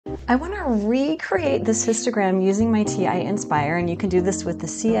I want to recreate this histogram using my TI-Nspire, and you can do this with the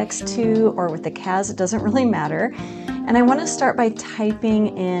CX2 or with the CAS, it doesn't really matter. And I want to start by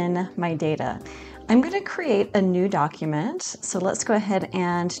typing in my data. I'm going to create a new document, so let's go ahead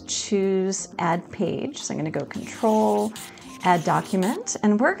and choose Add Page. So I'm going to go Control, Add Document,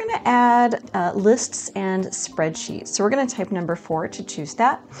 and we're going to add lists and spreadsheets. So we're going to type number 4 to choose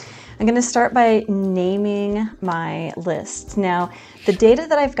that. I'm going to start by naming my list. Now, the data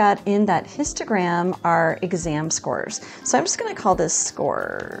that I've got in that histogram are exam scores. So I'm just going to call this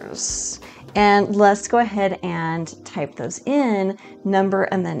scores. And let's go ahead and type those in, number,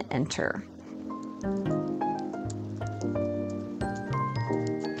 and then enter.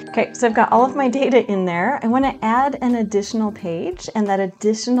 Okay, so I've got all of my data in there. I want to add an additional page, and that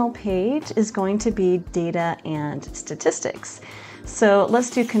additional page is going to be data and statistics. So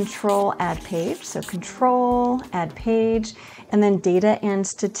let's do Control Add Page. So Control Add Page, and then data and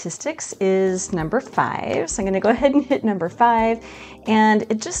statistics is number 5. So I'm going to go ahead and hit number 5, and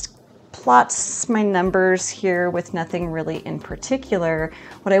it just plots my numbers here with nothing really in particular.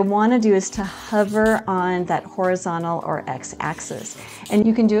 What I want to do is to hover on that horizontal or x-axis, and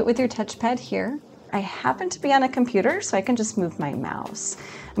you can do it with your touchpad here. I happen to be on a computer, so I can just move my mouse.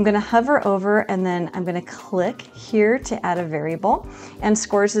 I'm going to hover over, and then I'm going to click here to add a variable, and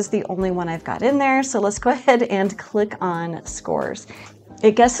scores is the only one I've got in there, so let's go ahead and click on scores.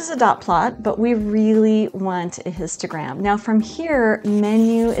 It guesses a dot plot, but we really want a histogram. Now from here,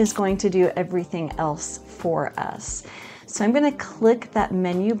 menu is going to do everything else for us. So I'm going to click that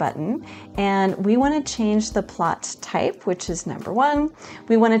menu button, and we want to change the plot type, which is number 1.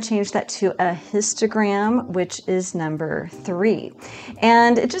 We want to change that to a histogram, which is number 3.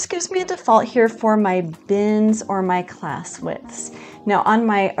 And it just gives me a default here for my bins or my class widths. Now on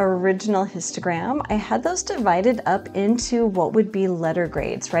my original histogram, I had those divided up into what would be letter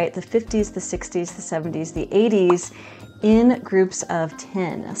grades, right? The 50s, the 60s, the 70s, the 80s in groups of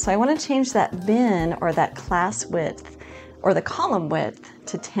 10. So I want to change that bin or that class width or the column width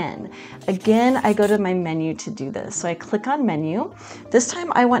to 10. Again, I go to my menu to do this. So I click on menu. This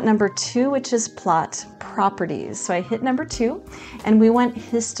time I want number 2, which is plot properties. So I hit number 2, and we want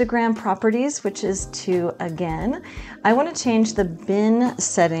histogram properties, which is 2 again. I want to change the bin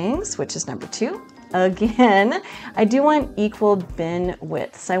settings, which is number 2. Again, I do want equal bin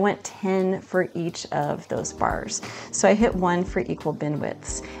widths. I want 10 for each of those bars. So I hit 1 for equal bin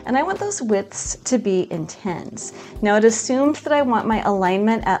widths. And I want those widths to be in tens. Now it assumes that I want my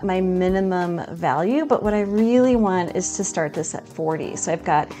alignment at my minimum value, but what I really want is to start this at 40. So I've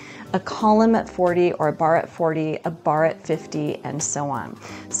got a column at 40, or a bar at 40, a bar at 50, and so on.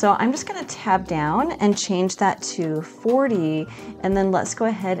 So I'm just going to tab down and change that to 40, and then let's go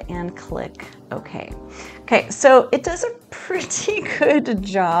ahead and click OK. Okay, so it does a pretty good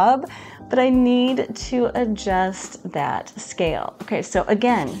job, but I need to adjust that scale. Okay, so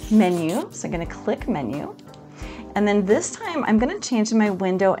again, menu, so I'm going to click menu. And then this time I'm going to change my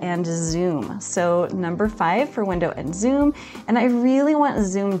window and zoom. So number 5 for window and zoom. And I really want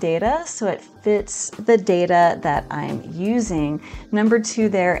zoom data so it fits the data that I'm using. Number 2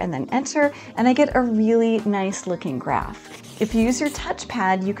 there, and then enter. And I get a really nice looking graph. If you use your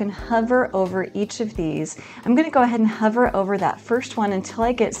touchpad, you can hover over each of these. I'm going to go ahead and hover over that first one until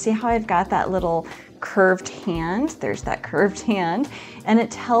I get, see how I've got that little curved hand. There's that curved hand, and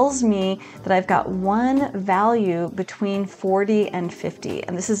it tells me that I've got one value between 40 and 50,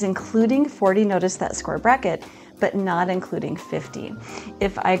 and this is including 40, notice that square bracket, but not including 50.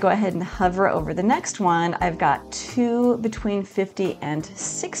 If I go ahead and hover over the next one, I've got 2 between 50 and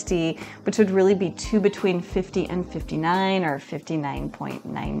 60, which would really be 2 between 50 and 59, or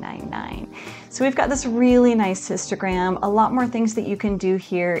 59.999. So we've got this really nice histogram, a lot more things that you can do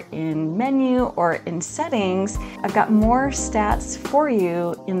here in menu or in settings. I've got more stats for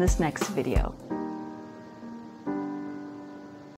you in this next video.